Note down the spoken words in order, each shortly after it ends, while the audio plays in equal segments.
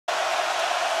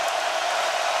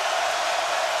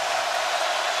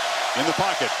in the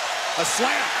pocket. A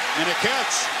slant and a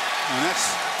catch. And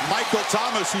that's Michael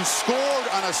Thomas, who scored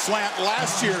on a slant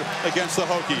last year against the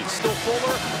Hokies. Still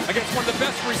Fuller against one of the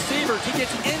best receivers. He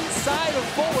gets inside of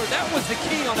Fuller. That was the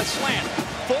key on a slant.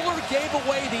 Fuller gave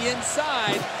away the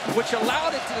inside, which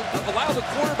allowed the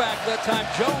quarterback that time,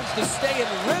 Jones, to stay in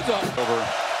rhythm. Over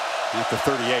at the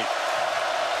 38.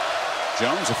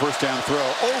 Jones, a first down throw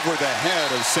over the head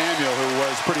of Samuel, who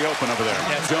was pretty open over there.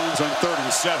 Yes. Jones on 3rd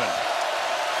and 7.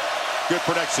 Good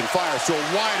protection, fires to a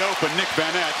wide open Nick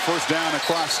Vanette. First down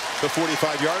across the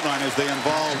 45-yard line as they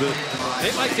involved.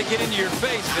 They like to get into your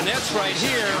face. Vanette's right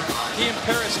here. He and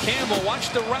Paris Campbell.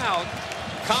 Watch the route.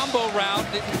 Combo route.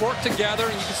 They work together,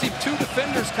 and you can see two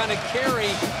defenders kind of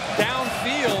carry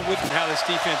downfield with how this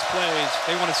defense plays.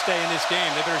 They want to stay in this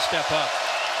game. They better step up.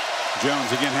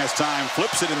 Jones again has time,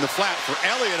 flips it in the flat for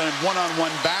Elliott in a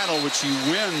one-on-one battle, which he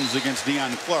wins against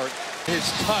Deion Clark. His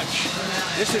touch.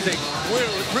 This is a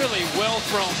really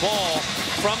well-thrown ball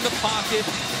from the pocket.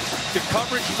 The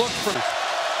coverage looked for.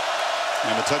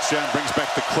 And the touchdown brings back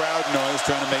the crowd noise,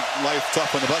 trying to make life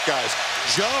tough on the Buckeyes.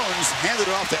 Jones handed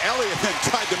it off to Elliott and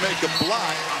tried to make a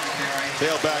block.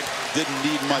 Tailback didn't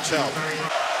need much help.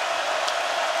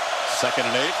 2nd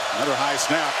and 8, another high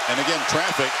snap, and again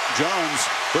traffic. Jones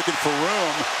looking for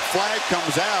room. Flag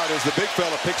comes out as the big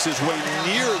fella picks his way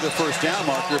near the first down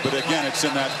marker, but again it's in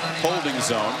that holding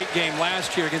zone. Game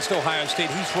last year against Ohio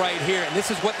State. He's right here, and this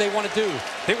is what they want to do.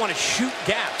 They want to shoot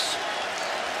gaps.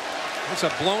 It's a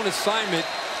blown assignment.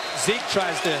 Zeke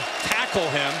tries to tackle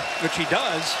him, which he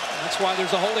does. That's why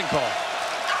there's a holding call.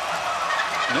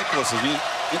 Nicholas is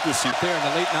interesting there in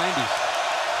the late 90s.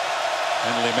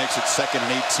 Penalty makes it 2nd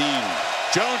and 18.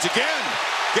 Jones again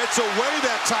gets away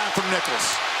that time from Nichols.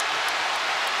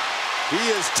 He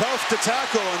is tough to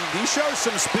tackle, and he shows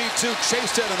some speed too.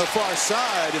 Chased out on the far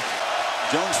side.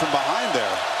 Jones from behind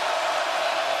there.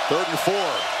 3rd and 4.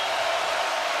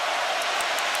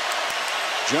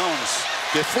 Jones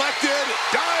deflected,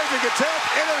 diving attempt,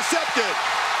 intercepted.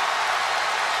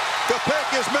 The pick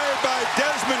is made by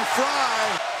Desmond Fry.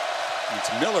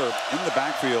 It's Miller in the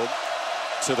backfield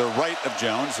to the right of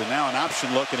Jones, and now an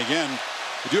option look, and again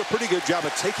they do a pretty good job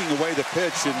of taking away the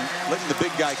pitch and letting the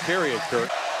big guy carry it, Kirk,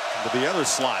 to the other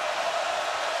slot.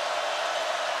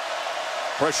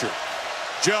 Pressure.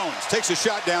 Jones takes a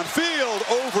shot downfield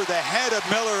over the head of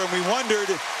Miller, and we wondered.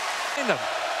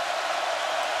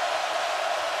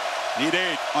 Need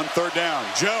 8 on 3rd down.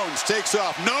 Jones takes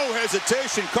off, no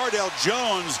hesitation. Cardell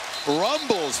Jones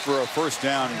rumbles for a first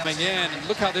down. Coming in,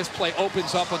 look how this play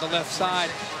opens up on the left side.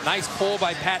 Nice pull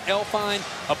by Pat Elfine.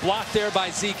 A block there by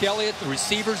Zeke Elliott. The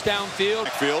receivers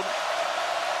downfield.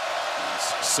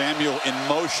 Samuel in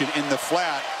motion in the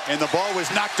flat, and the ball was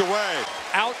knocked away.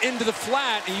 Out into the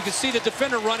flat, and you can see the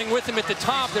defender running with him at the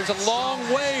top. There's a long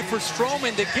way for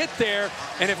Stroman to get there,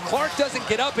 and if Clark doesn't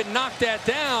get up and knock that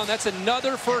down, that's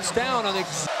another first down on the.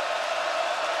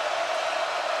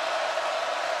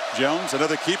 Jones,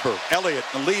 another keeper. Elliott,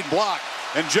 the lead block,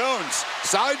 and Jones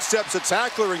sidesteps a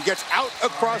tackler and gets out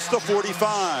across the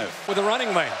 45. With a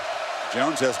running lane.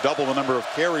 Jones has double the number of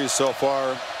carries so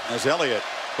far as Elliott.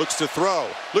 Looks to throw,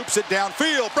 loops it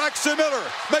downfield. Braxton Miller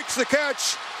makes the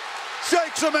catch,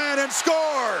 shakes a man and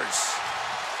scores.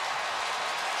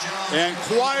 And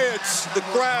quiets the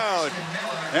crowd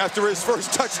after his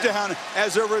first touchdown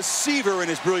as a receiver in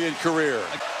his brilliant career.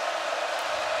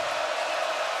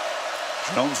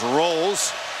 Jones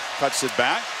rolls, cuts it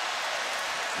back,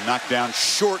 knocked down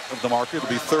short of the marker. It'll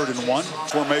be 3rd and 1.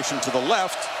 Formation to the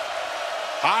left.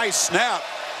 High snap.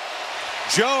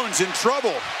 Jones in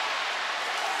trouble.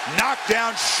 Knocked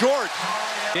down short.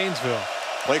 Gainesville.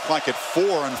 Play clock at 4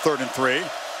 on 3rd and 3.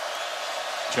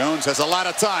 Jones has a lot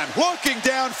of time. Looking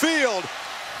downfield.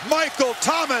 Michael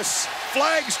Thomas.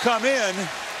 Flags come in.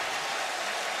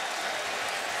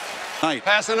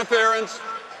 Pass interference.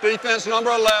 Defense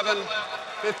number 11.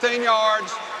 15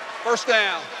 yards. First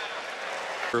down.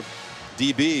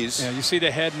 DBs. Yeah, you see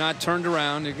the head not turned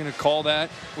around. They're going to call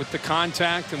that with the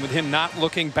contact and with him not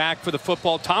looking back for the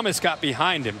football. Thomas got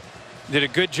behind him. Did a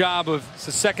good job of, it's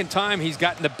the 2nd time he's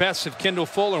gotten the best of Kendall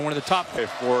Fuller, one of the top.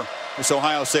 For this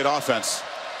Ohio State offense.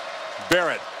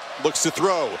 Barrett looks to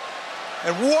throw.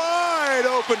 And wide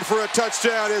open for a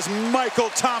touchdown is Michael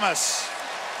Thomas.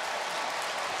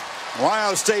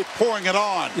 Ohio State pouring it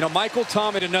on. You know, Michael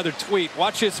Thomas, another tweet.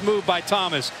 Watch this move by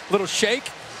Thomas. Little shake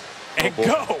and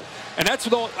go. And that's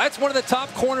one of the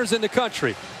top corners in the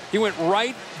country. He went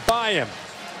right by him.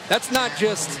 That's not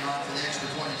just.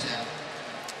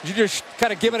 You just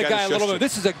kind of giving a guy a little bit.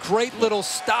 This is a great little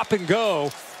stop and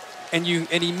go, and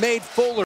he made Fuller.